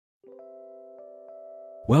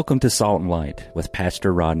Welcome to Salt and Light with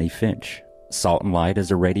Pastor Rodney Finch. Salt and Light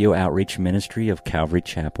is a radio outreach ministry of Calvary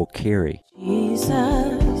Chapel, Cary.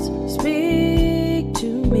 Jesus, speak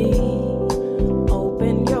to me.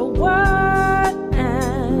 Open your word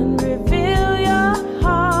and reveal your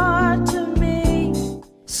heart to me.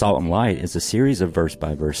 Salt and Light is a series of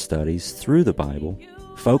verse-by-verse studies through the Bible,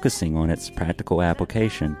 focusing on its practical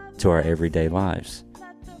application to our everyday lives.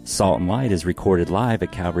 Salt and Light is recorded live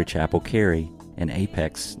at Calvary Chapel, Cary in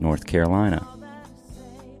Apex, North Carolina.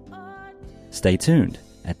 Stay tuned.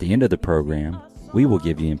 At the end of the program, we will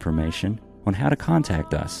give you information on how to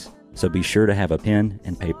contact us, so be sure to have a pen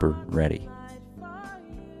and paper ready.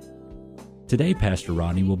 Today, Pastor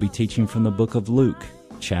Rodney will be teaching from the book of Luke,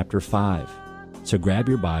 chapter 5. So grab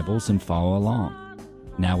your Bibles and follow along.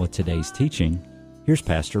 Now with today's teaching, here's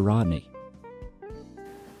Pastor Rodney.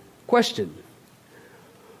 Question: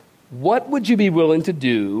 what would you be willing to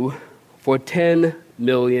do for $10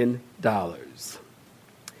 million?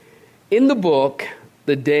 In the book,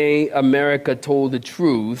 The Day America Told the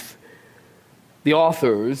Truth, the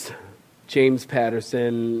authors, James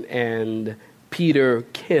Patterson and Peter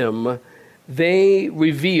Kim, they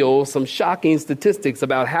reveal some shocking statistics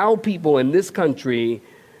about how people in this country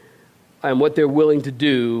and what they're willing to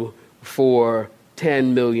do for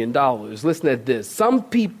 $10 million. Listen at this. Some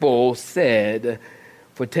people said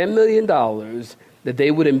for $10 million that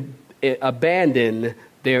they would abandon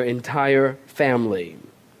their entire family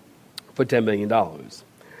for $10 million.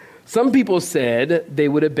 Some people said they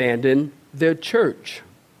would abandon their church.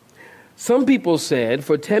 Some people said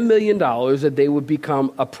for $10 million that they would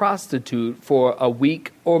become a prostitute for a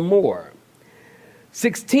week or more.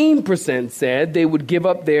 16% said they would give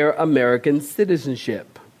up their American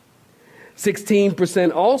citizenship.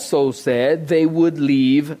 16% also said they would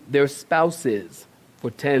leave their spouses for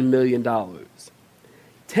 $10 million.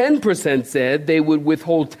 10% said they would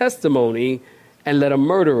withhold testimony and let a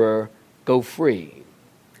murderer go free.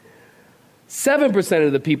 7%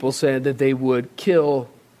 of the people said that they would kill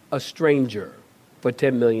a stranger for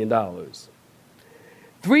 $10 million.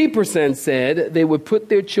 3% said they would put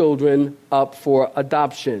their children up for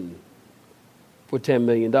adoption for $10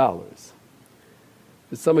 million.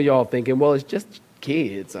 Some of y'all thinking, well, it's just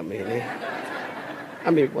kids. I mean,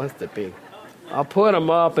 what's the big? I'll put them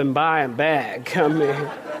up and buy them back.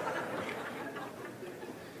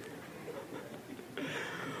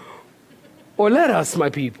 Or let us, my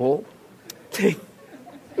people, take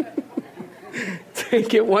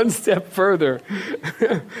it one step further.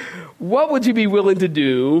 What would you be willing to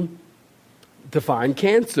do to find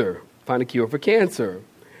a cure for cancer?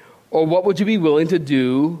 Or what would you be willing to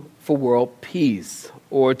do for world peace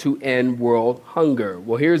or to end world hunger?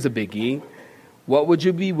 Well, here's a biggie. What would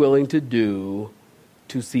you be willing to do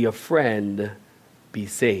to see a friend be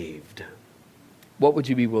saved? What would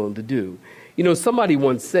you be willing to do? You know, somebody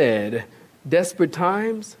once said, desperate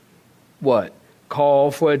times, what? Call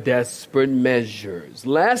for desperate measures.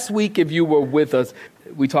 Last week, if you were with us,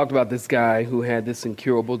 we talked about this guy who had this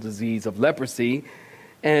incurable disease of leprosy.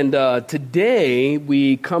 And today,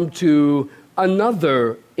 we come to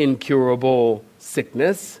another incurable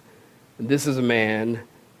sickness. And this is a man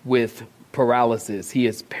with paralysis. He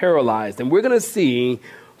is paralyzed. And we're going to see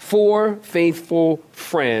 4 faithful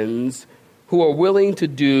friends who are willing to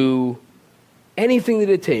do anything that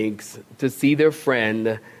it takes to see their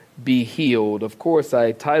friend be healed. Of course,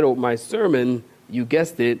 I titled my sermon, you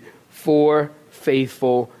guessed it, 4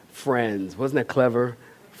 Faithful Friends. Wasn't that clever?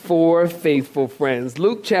 4 faithful friends.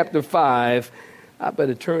 Luke chapter 5. I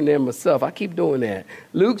better turn there myself. I keep doing that.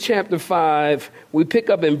 Luke chapter 5, we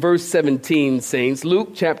pick up in verse 17, saints.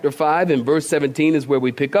 Luke chapter 5 and verse 17 is where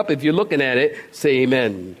we pick up. If you're looking at it, say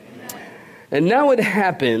amen. Amen. And now it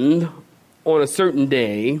happened on a certain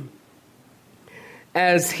day,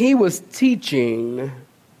 as he was teaching,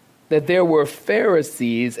 that there were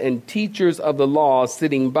Pharisees and teachers of the law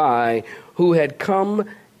sitting by, who had come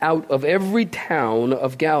out of every town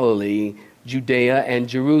of Galilee, Judea, and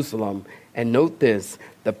Jerusalem. And note this,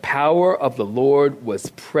 the power of the Lord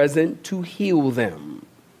was present to heal them.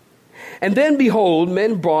 And then, behold,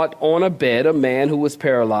 men brought on a bed a man who was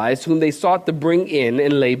paralyzed, whom they sought to bring in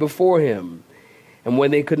and lay before him. And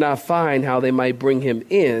when they could not find how they might bring him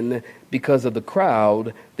in because of the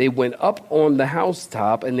crowd, they went up on the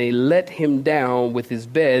housetop, and they let him down with his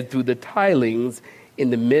bed through the tilings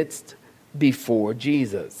in the midst before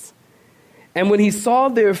Jesus. And when Jesus saw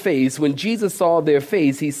their face,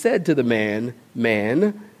 he said to the man,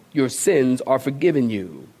 "Man, your sins are forgiven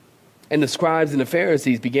you." And the scribes and the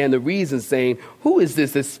Pharisees began to reason, saying, "Who is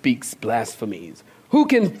this that speaks blasphemies? Who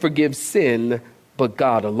can forgive sin but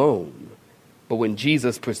God alone?" But when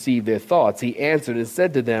Jesus perceived their thoughts, he answered and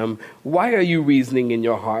said to them, "Why are you reasoning in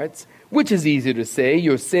your hearts? Which is easier to say,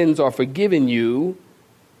 'Your sins are forgiven you,'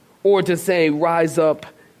 or to say, 'Rise up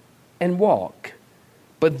and walk'?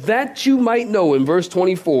 But that you might know," in verse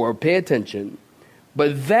 24, pay attention,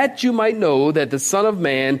 "but that you might know that the Son of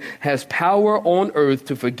Man has power on earth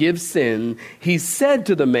to forgive sin, he said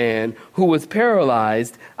to the man who was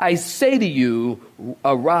paralyzed, 'I say to you,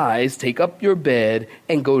 arise, take up your bed,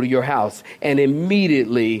 and go to your house.' And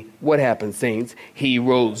immediately," what happened, saints? "He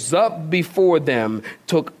rose up before them,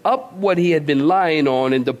 took up what he had been lying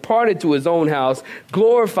on, and departed to his own house,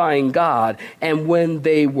 glorifying God. And when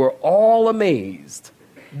they were all amazed,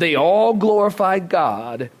 they all glorified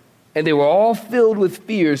God, and they were all filled with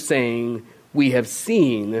fear, saying, 'We have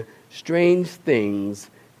seen strange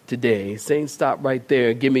things today.'" Saints, stop right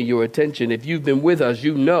there. Give me your attention. If you've been with us,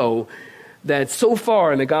 you know that so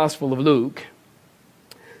far in the Gospel of Luke,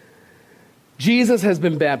 Jesus has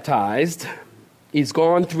been baptized. He's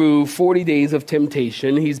gone through 40 days of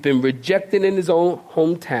temptation. He's been rejected in his own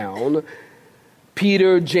hometown.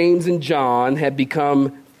 Peter, James, and John have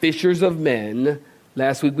become fishers of men.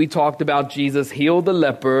 Last week we talked about Jesus healed the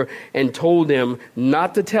leper and told him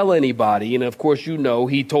not to tell anybody. And of course, you know,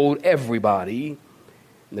 he told everybody.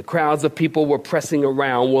 And the crowds of people were pressing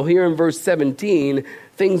around. Well, here in verse 17,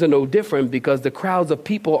 things are no different because the crowds of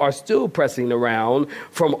people are still pressing around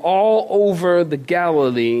from all over the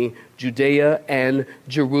Galilee, Judea, and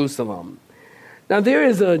Jerusalem. Now, there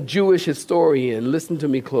is a Jewish historian. Listen to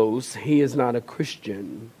me close. He is not a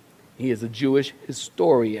Christian. He is a Jewish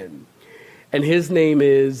historian. And his name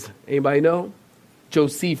is, anybody know?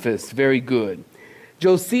 Josephus. Very good.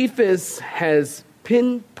 Josephus has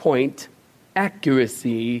pinpoint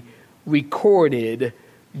accuracy recorded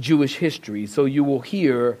Jewish history. So you will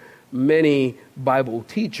hear many Bible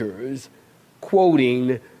teachers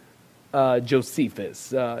quoting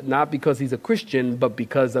Josephus, not because he's a Christian, but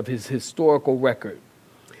because of his historical record.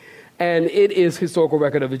 And it is historical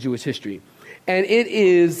record of the Jewish history. And it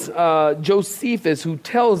is Josephus who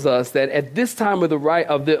tells us that at this time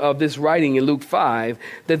of this writing in Luke 5,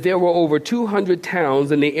 that there were over 200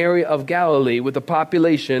 towns in the area of Galilee with a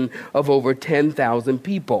population of over 10,000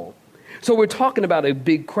 people. So we're talking about a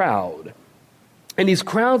big crowd. And these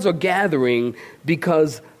crowds are gathering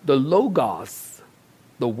because the Logos,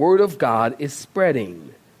 the Word of God, is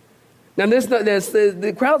spreading. Now,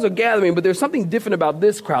 the crowds are gathering, but there's something different about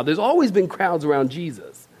this crowd. There's always been crowds around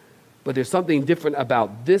Jesus. But there's something different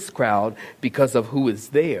about this crowd because of who is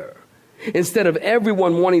there. Instead of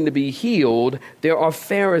everyone wanting to be healed, there are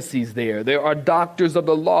Pharisees there. There are doctors of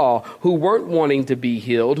the law who weren't wanting to be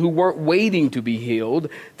healed, who weren't waiting to be healed.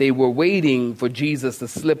 They were waiting for Jesus to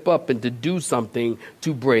slip up and to do something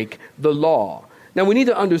to break the law. Now, we need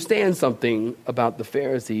to understand something about the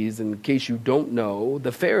Pharisees. In case you don't know,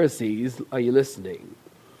 the Pharisees, are you listening,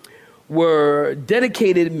 were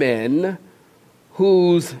dedicated men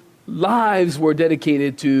whose lives were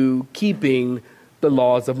dedicated to keeping the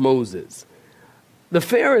laws of Moses. The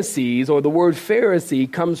Pharisees, or the word Pharisee,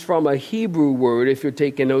 comes from a Hebrew word. If you're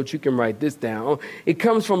taking notes, you can write this down. It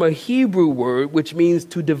comes from a Hebrew word which means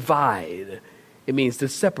to divide. It means to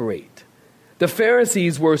separate. The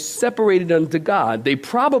Pharisees were separated unto God. They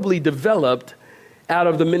probably developed out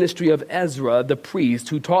of the ministry of Ezra, the priest,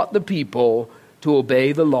 who taught the people to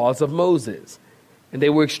obey the laws of Moses. And they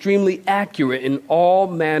were extremely accurate in all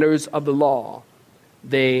manners of the law.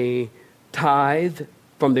 They tithed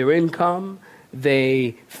from their income.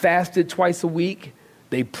 They fasted twice a week.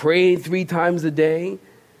 They prayed 3 times a day.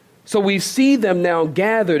 So we see them now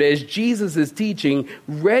gathered as Jesus is teaching,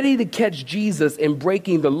 ready to catch Jesus in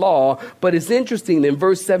breaking the law. But it's interesting in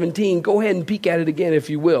verse 17, go ahead and peek at it again if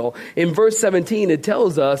you will. In verse 17, it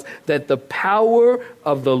tells us that the power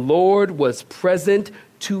of the Lord was present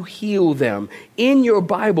to heal them. In your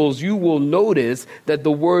Bibles, you will notice that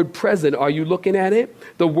the word present, are you looking at it?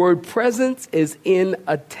 The word presence is in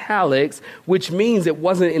italics, which means it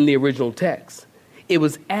wasn't in the original text. It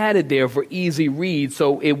was added there for easy read,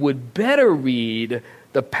 so it would better read,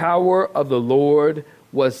 the power of the Lord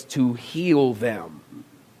was to heal them.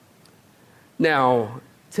 Now,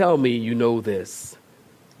 tell me you know this.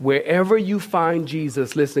 Wherever you find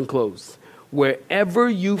Jesus, listen close. Wherever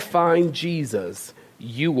you find Jesus,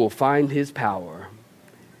 you will find his power.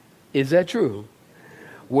 Is that true?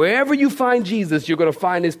 Wherever you find Jesus, you're going to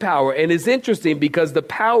find his power. And it's interesting because the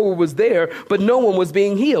power was there, but no one was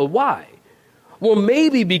being healed. Why? Well,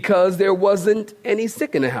 maybe because there wasn't any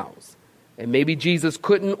sick in the house. And maybe Jesus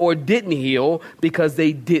couldn't or didn't heal because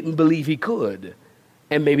they didn't believe he could.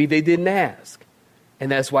 And maybe they didn't ask.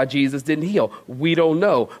 And that's why Jesus didn't heal. We don't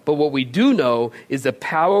know. But what we do know is the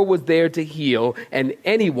power was there to heal, and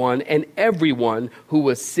anyone and everyone who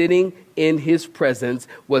was sitting in his presence,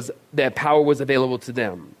 that power was available to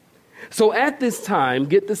them. So at this time,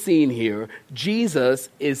 get the scene here, Jesus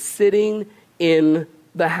is sitting in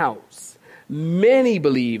the house. Many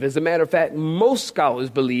believe, as a matter of fact, most scholars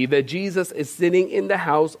believe that Jesus is sitting in the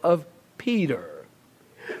house of Peter.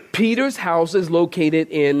 Peter's house is located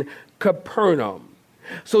in Capernaum.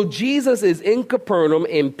 So Jesus is in Capernaum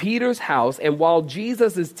in Peter's house, and while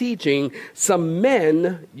Jesus is teaching, some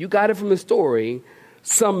men, you got it from the story,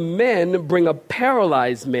 some men bring a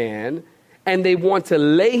paralyzed man and they want to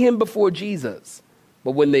lay him before Jesus.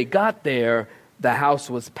 But when they got there, the house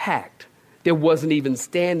was packed. There wasn't even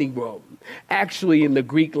standing room. Actually, in the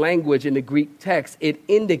Greek language, in the Greek text, it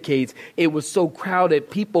indicates it was so crowded,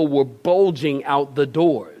 people were bulging out the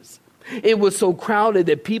doors. It was so crowded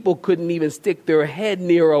that people couldn't even stick their head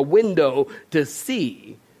near a window to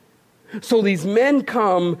see. So these men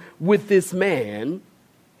come with this man.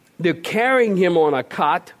 They're carrying him on a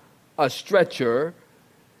cot, a stretcher.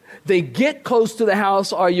 They get close to the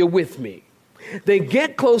house. Are you with me? They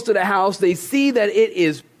get close to the house. They see that it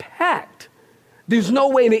is packed. There's no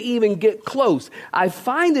way to even get close. I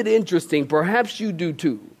find it interesting, perhaps you do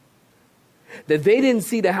too, that they didn't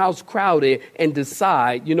see the house crowded and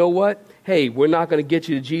decide, you know what? Hey, we're not going to get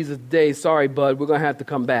you to Jesus today. Sorry, bud, we're going to have to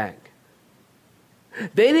come back.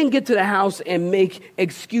 They didn't get to the house and make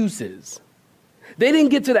excuses. They didn't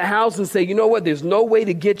get to the house and say, you know what? There's no way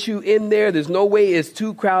to get you in there. There's no way, it's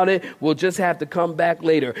too crowded. We'll just have to come back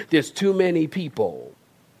later. There's too many people.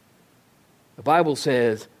 The Bible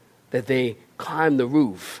says that they climbed the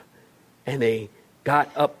roof and they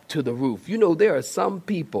got up to the roof. You know, there are some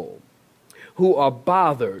people who are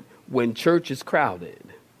bothered when church is crowded.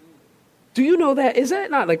 Do you know that? Is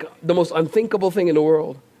that not like the most unthinkable thing in the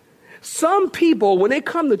world? Some people, when they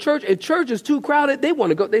come to church, if church is too crowded, they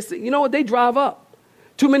want to go. They say, you know what? They drive up.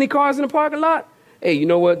 Too many cars in the parking lot? Hey, you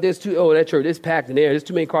know what? That church is packed in there. There's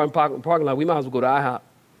too many cars in the parking lot. We might as well go to IHOP.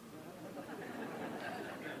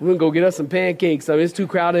 We're going to go get us some pancakes. I mean, it's too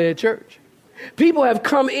crowded at church. People have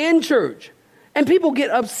come in church, and people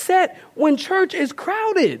get upset when church is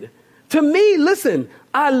crowded. To me, listen,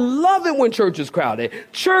 I love it when church is crowded.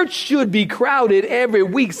 Church should be crowded every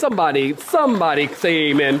week. Somebody say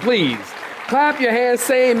amen, please. Clap your hands,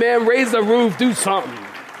 say amen, raise the roof, do something.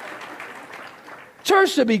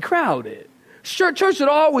 Church should be crowded. Church should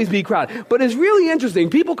always be crowded. But it's really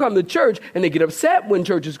interesting. People come to church and they get upset when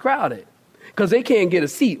church is crowded because they can't get a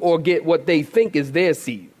seat or get what they think is their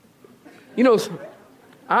seat. You know,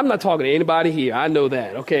 I'm not talking to anybody here. I know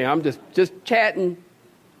that. Okay, I'm just chatting.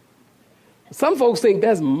 Some folks think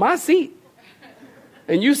that's my seat.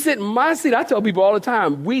 And you sit in my seat. I tell people all the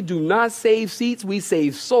time, we do not save seats, we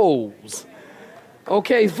save souls.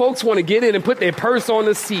 Okay, folks want to get in and put their purse on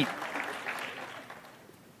the seat.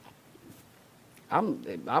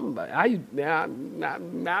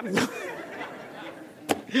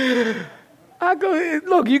 I go,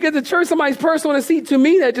 look, you get to church, somebody's purse on the seat. To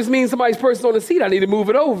me, that just means somebody's purse is on the seat. I need to move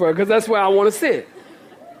it over because that's where I want to sit.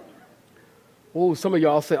 Oh, some of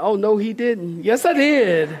y'all say, oh, no, he didn't. Yes, I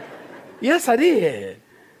did. Yes, I did.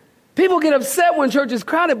 People get upset when church is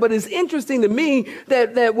crowded, but it's interesting to me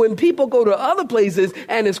that when people go to other places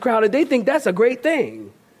and it's crowded, they think that's a great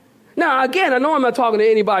thing. Now, again, I know I'm not talking to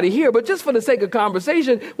anybody here, but just for the sake of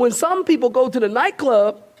conversation, when some people go to the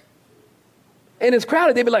nightclub and it's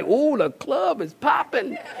crowded, they be like, oh, the club is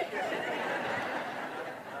popping.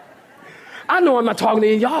 I know I'm not talking to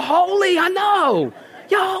you. Y'all holy, I know.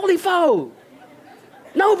 Y'all holy folk.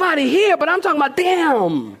 Nobody here, but I'm talking about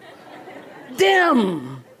them.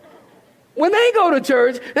 When they go to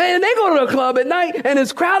church and they go to the club at night and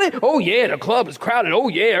it's crowded, oh yeah, the club is crowded. Oh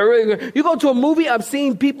yeah. You go to a movie, I've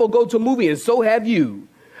seen people go to a movie and so have you.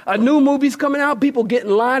 A new movie's coming out, people get in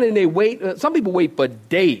line and they wait. Some people wait for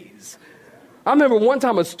days. I remember one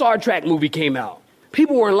time a Star Trek movie came out.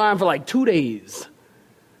 People were in line for like 2 days.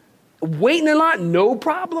 Waiting in line, no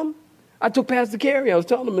problem. I took Pastor Carey, I was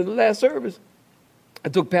telling him in the last service. I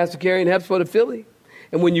took Pastor Carey and Hepsford to Philly.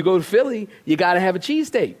 And when you go to Philly, you got to have a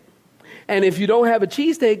cheesesteak. And if you don't have a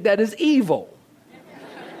cheesesteak, that is evil.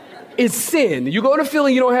 It's sin. You go to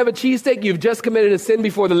Philly, you don't have a cheesesteak, you've just committed a sin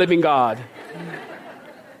before the living God.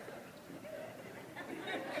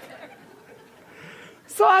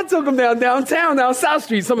 So I took him downtown, down South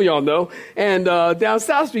Street. Some of y'all know. And down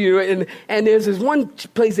South Street, and there's this one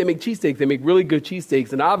place they make cheesesteaks. They make really good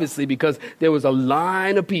cheesesteaks. And obviously, because there was a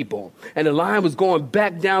line of people, and the line was going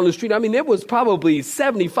back down the street. I mean, there was probably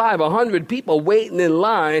 75, 100 people waiting in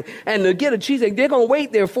line. And to get a cheesesteak, they're going to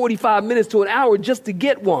wait there 45 minutes to an hour just to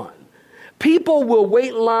get one. People will wait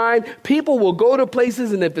in line. People will go to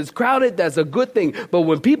places, and if it's crowded, that's a good thing. But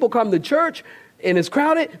when people come to church and it's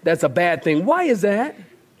crowded, that's a bad thing. Why is that?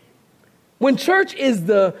 When church is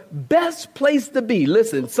the best place to be,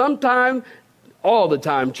 listen, sometimes, all the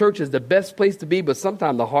time, church is the best place to be, but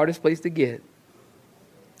sometimes the hardest place to get.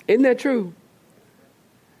 Isn't that true?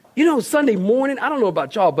 You know, Sunday morning, I don't know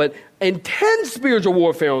about y'all, but intense spiritual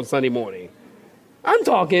warfare on Sunday morning. I'm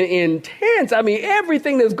talking intense. I mean,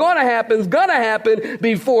 everything that's going to happen is going to happen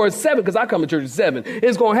before 7, because I come to church at 7.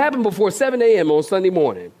 It's going to happen before 7 a.m. on Sunday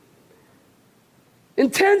morning.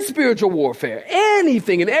 Intense spiritual warfare.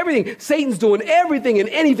 Anything and everything. Satan's doing everything and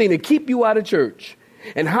anything to keep you out of church.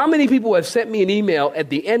 And how many people have sent me an email at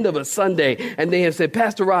the end of a Sunday and they have said,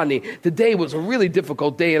 Pastor Rodney, today was a really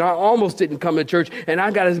difficult day and I almost didn't come to church. And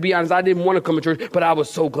I got to be honest, I didn't want to come to church, but I was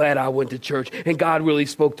so glad I went to church. And God really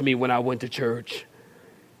spoke to me when I went to church.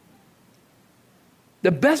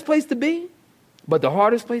 The best place to be, but the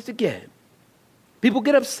hardest place to get. People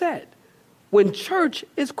get upset when church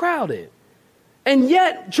is crowded. And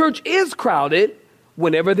yet, church is crowded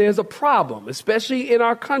whenever there's a problem, especially in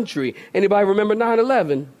our country. Anybody remember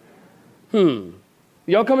 9/11?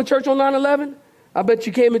 Y'all come to church on 9/11? I bet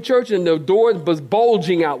you came to church and the door was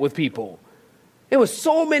bulging out with people. There was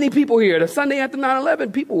so many people here. The Sunday after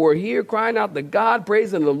 9/11, people were here crying out to God,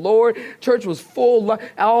 praising the Lord. Church was full,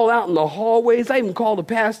 all out in the hallways. I even called the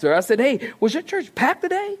pastor. I said, hey, was your church packed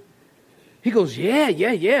today? He goes, yeah.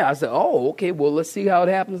 I said, oh, okay, well, let's see how it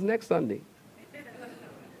happens next Sunday.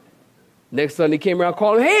 Next Sunday came around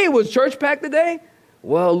calling, hey, was church packed today?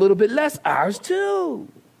 Well, a little bit less. Ours too.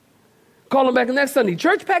 Call him back the next Sunday.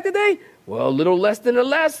 Church packed today? Well, a little less than the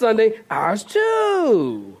last Sunday. Ours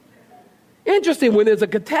too. Interesting, when there's a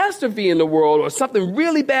catastrophe in the world or something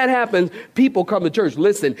really bad happens, people come to church.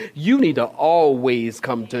 Listen, you need to always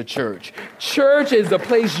come to church. Church is the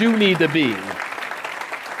place you need to be.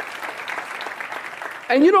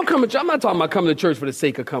 And you don't come to church. I'm not talking about coming to church for the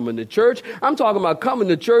sake of coming to church. I'm talking about coming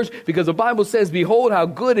to church because the Bible says, behold how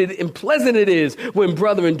good and pleasant it is when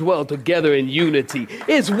brethren dwell together in unity.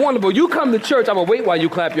 It's wonderful. You come to church. I'm going to wait while you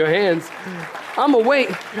clap your hands. I'm going to wait.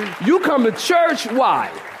 You come to church.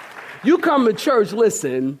 Why? You come to church,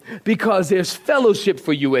 listen, because there's fellowship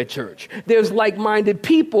for you at church. There's like-minded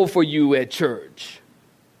people for you at church.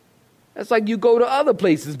 That's like you go to other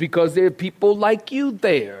places because there are people like you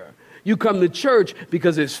there. You come to church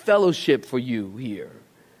because there's fellowship for you here.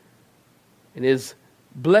 And there's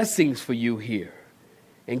blessings for you here.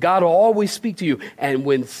 And God will always speak to you. And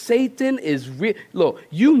when Satan is look,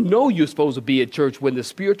 you know you're supposed to be at church when the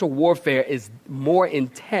spiritual warfare is more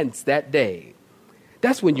intense that day.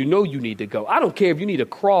 That's when you know you need to go. I don't care if you need to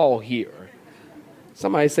crawl here.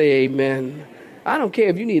 Somebody say amen. I don't care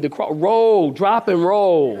if you need to crawl, roll, drop and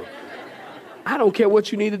roll. I don't care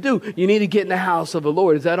what you need to do. You need to get in the house of the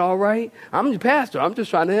Lord. Is that all right? I'm your pastor. I'm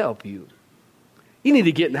just trying to help you. You need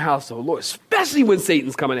to get in the house of the Lord, especially when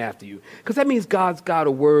Satan's coming after you, because that means God's got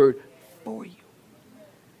a word for you.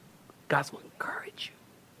 God's going to encourage you.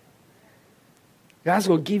 God's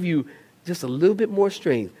going to give you just a little bit more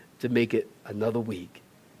strength to make it another week.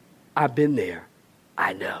 I've been there.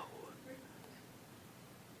 I know.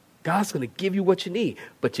 God's going to give you what you need,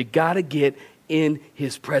 but you got to get in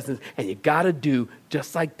his presence, and you got to do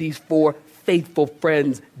just like these 4 faithful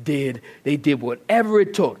friends did. They did whatever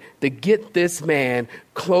it took to get this man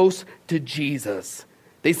close to Jesus.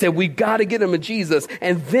 They said, we got to get him to Jesus.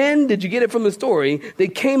 And then, did you get it from the story? They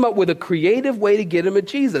came up with a creative way to get him to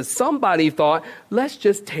Jesus. Somebody thought, let's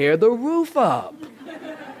just tear the roof up.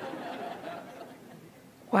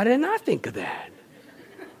 Why didn't I think of that?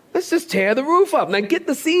 Let's just tear the roof up. Now get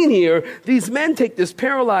the scene here. These men take this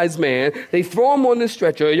paralyzed man. They throw him on the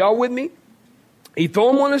stretcher. Are y'all with me? He throw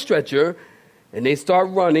him on the stretcher and they start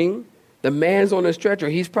running. The man's on the stretcher.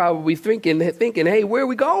 He's probably thinking, hey, where are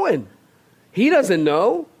we going? He doesn't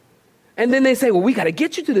know. And then they say, well, we got to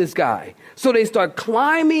get you to this guy. So they start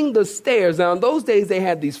climbing the stairs. Now, in those days, they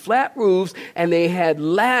had these flat roofs and they had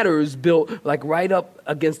ladders built like right up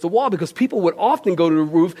against the wall because people would often go to the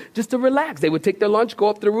roof just to relax. They would take their lunch, go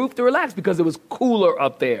up to the roof to relax because it was cooler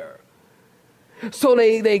up there. So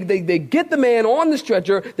they get the man on the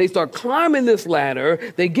stretcher. They start climbing this ladder.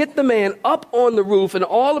 They get the man up on the roof, and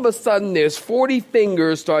all of a sudden, there's 40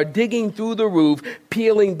 fingers start digging through the roof,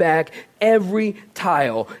 peeling back every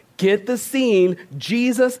tile. Get the scene.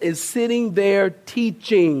 Jesus is sitting there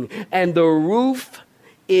teaching, and the room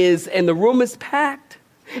is packed.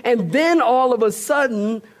 And then all of a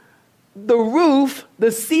sudden,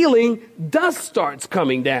 the ceiling, dust starts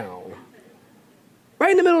coming down.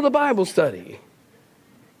 Right in the middle of the Bible study.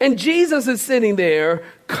 And Jesus is sitting there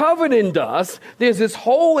covered in dust. There's this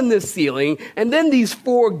hole in this ceiling. And then these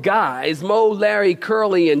four guys, Mo, Larry,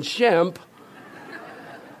 Curly, and Shemp,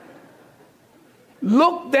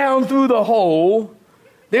 look down through the hole.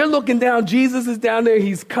 They're looking down. Jesus is down there.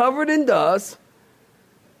 He's covered in dust.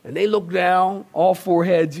 And they look down, all four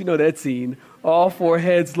heads. You know that scene. All four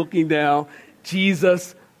heads looking down.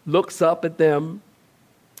 Jesus looks up at them.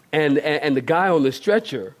 And the guy on the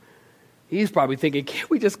stretcher, he's probably thinking, can't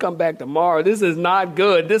we just come back tomorrow? This is not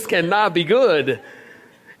good. This cannot be good.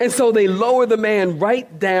 And so they lower the man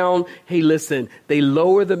right down. Hey, listen, they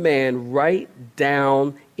lower the man right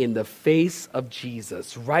down in the face of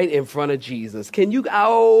Jesus, right in front of Jesus.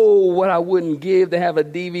 What I wouldn't give to have a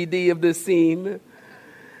DVD of this scene.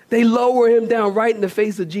 They lower him down right in the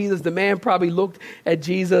face of Jesus. The man probably looked at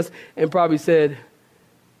Jesus and probably said,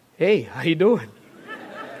 hey, how you doing?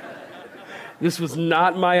 This was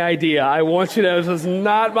not my idea. I want you to know this was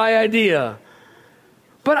not my idea.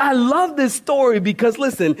 But I love this story because,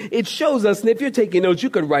 listen, it shows us, and if you're taking notes,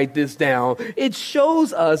 you could write this down. It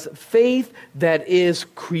shows us faith that is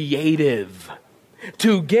creative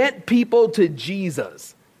to get people to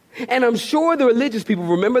Jesus. And I'm sure the religious people,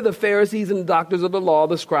 remember the Pharisees and the doctors of the law,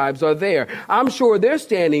 the scribes are there. I'm sure they're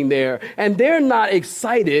standing there and they're not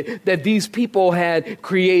excited that these people had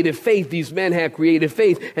creative faith. These men had creative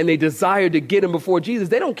faith and they desired to get him before Jesus.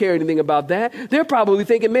 They don't care anything about that. They're probably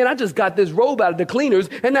thinking, man, I just got this robe out of the cleaners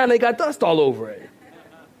and now they got dust all over it.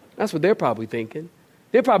 That's what they're probably thinking.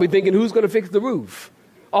 They're probably thinking, who's going to fix the roof?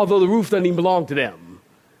 Although the roof doesn't even belong to them.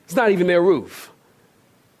 It's not even their roof.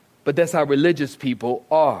 But that's how religious people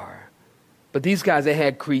are. But these guys, they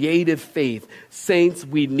had creative faith. Saints,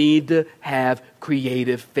 we need to have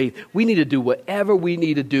creative faith. We need to do whatever we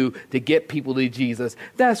need to do to get people to Jesus.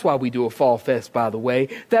 That's why we do a fall fest, by the way.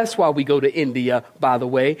 That's why we go to India, by the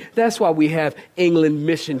way. That's why we have England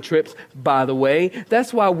mission trips, by the way.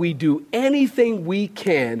 That's why we do anything we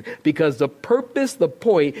can, because the purpose, the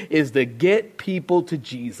point is to get people to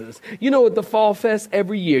Jesus. You know, at the fall fest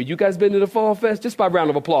every year, you guys been to the fall fest? Just by round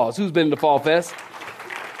of applause. Who's been to the fall fest?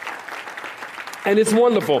 And it's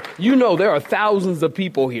wonderful. You know, there are thousands of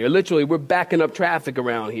people here. Literally, we're backing up traffic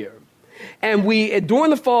around here. And during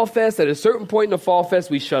the Fall Fest, at a certain point in the Fall Fest,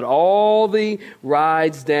 we shut all the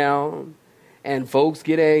rides down and folks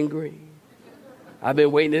get angry. I've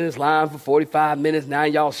been waiting in this line for 45 minutes. Now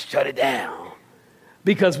y'all shut it down.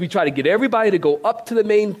 Because we try to get everybody to go up to the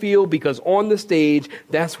main field, because on the stage,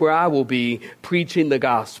 that's where I will be preaching the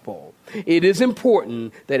gospel. It is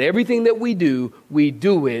important that everything that we do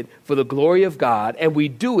it for the glory of God, and we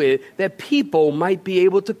do it that people might be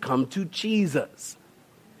able to come to Jesus.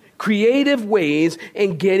 Creative ways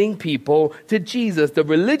in getting people to Jesus. The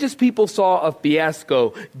religious people saw a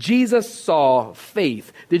fiasco. Jesus saw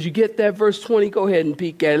faith. Did you get that? Verse 20, go ahead and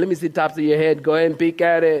peek at it. Let me see the tops of your head. Go ahead and peek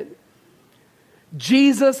at it.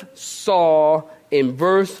 Jesus saw, in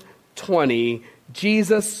verse 20,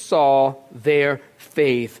 Jesus saw their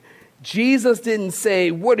faith. Jesus didn't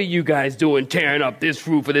say, what are you guys doing tearing up this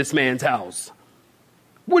roof of this man's house?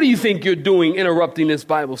 What do you think you're doing interrupting this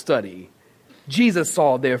Bible study? Jesus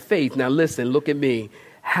saw their faith. Now listen, look at me.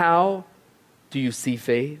 How do you see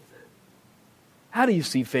faith? How do you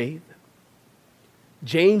see faith?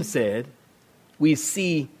 James said, we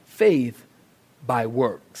see faith by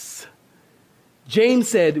works. James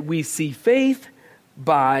said, we see faith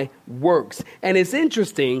by works. And it's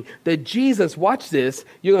interesting that Jesus, watch this,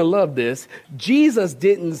 you're going to love this. Jesus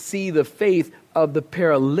didn't see the faith of the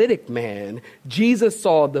paralytic man. Jesus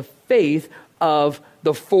saw the faith of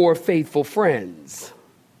the four faithful friends.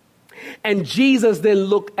 And Jesus then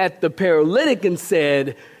looked at the paralytic and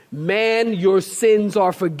said, man, your sins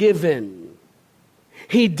are forgiven.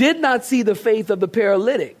 He did not see the faith of the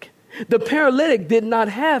paralytic. The paralytic did not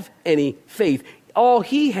have any faith. All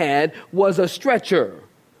he had was a stretcher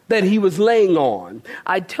that he was laying on.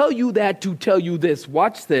 I tell you that to tell you this.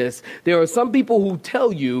 Watch this. There are some people who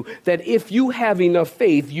tell you that if you have enough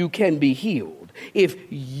faith, you can be healed. If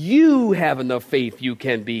you have enough faith, you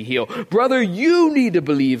can be healed. Brother, you need to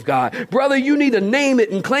believe God. Brother, you need to name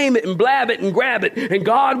it and claim it and blab it and grab it, and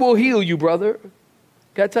God will heal you, brother.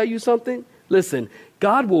 Can I tell you something? Listen,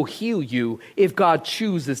 God will heal you if God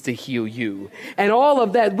chooses to heal you. And all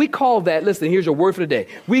of that, we call that, listen, here's your word for the day.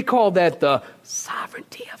 We call that the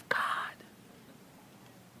sovereignty of God.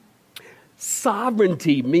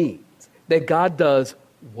 Sovereignty means that God does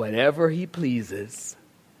whatever he pleases.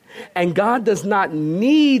 And God does not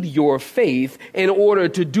need your faith in order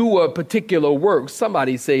to do a particular work.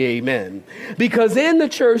 Somebody say amen. Because in the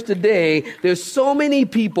church today, there's so many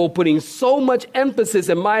people putting so much emphasis,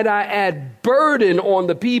 and might I add, burden on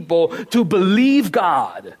the people to believe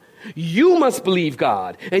God. You must believe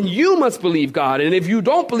God, and you must believe God. And if you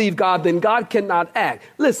don't believe God, then God cannot act.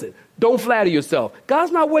 Listen, don't flatter yourself.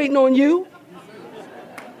 God's not waiting on you.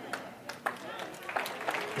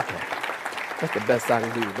 That's the best I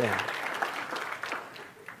can do with that.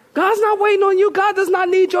 God's not waiting on you. God does not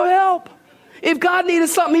need your help. If God needed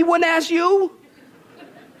something, he wouldn't ask you.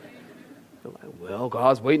 Well,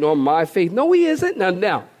 God's waiting on my faith. No, he isn't.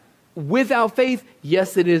 Now, without faith,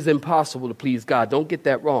 yes, it is impossible to please God. Don't get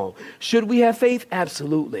that wrong. Should we have faith?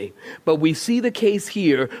 Absolutely. But we see the case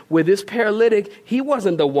here where this paralytic, he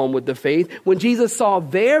wasn't the one with the faith. When Jesus saw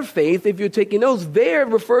their faith, if you're taking notes, there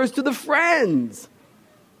refers to the friends.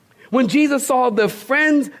 When Jesus saw the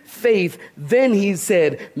friends' faith, then he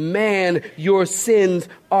said, man, your sins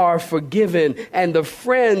are forgiven. And the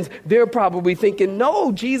friends, they're probably thinking,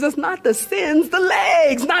 no, Jesus, not the sins, the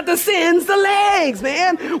legs, not the sins, the legs,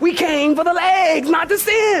 man. We came for the legs, not the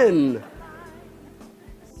sin.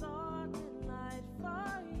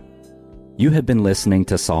 You have been listening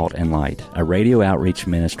to Salt and Light, a radio outreach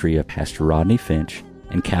ministry of Pastor Rodney Finch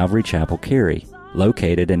and Calvary Chapel, Cary,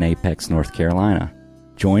 located in Apex, North Carolina.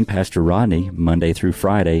 Join Pastor Rodney Monday through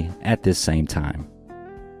Friday at this same time.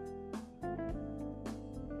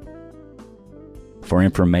 For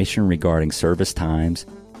information regarding service times,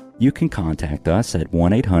 you can contact us at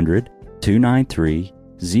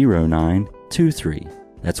 1-800-293-0923.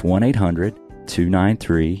 That's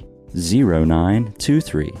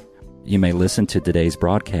 1-800-293-0923. You may listen to today's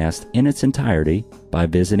broadcast in its entirety by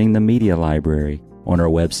visiting the media library on our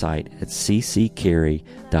website at cccary.org.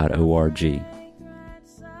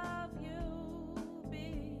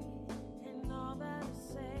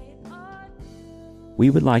 We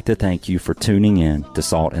would like to thank you for tuning in to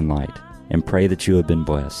Salt and Light and pray that you have been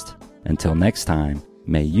blessed. Until next time,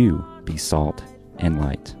 may you be salt and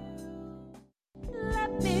light.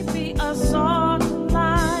 Let me be a salt.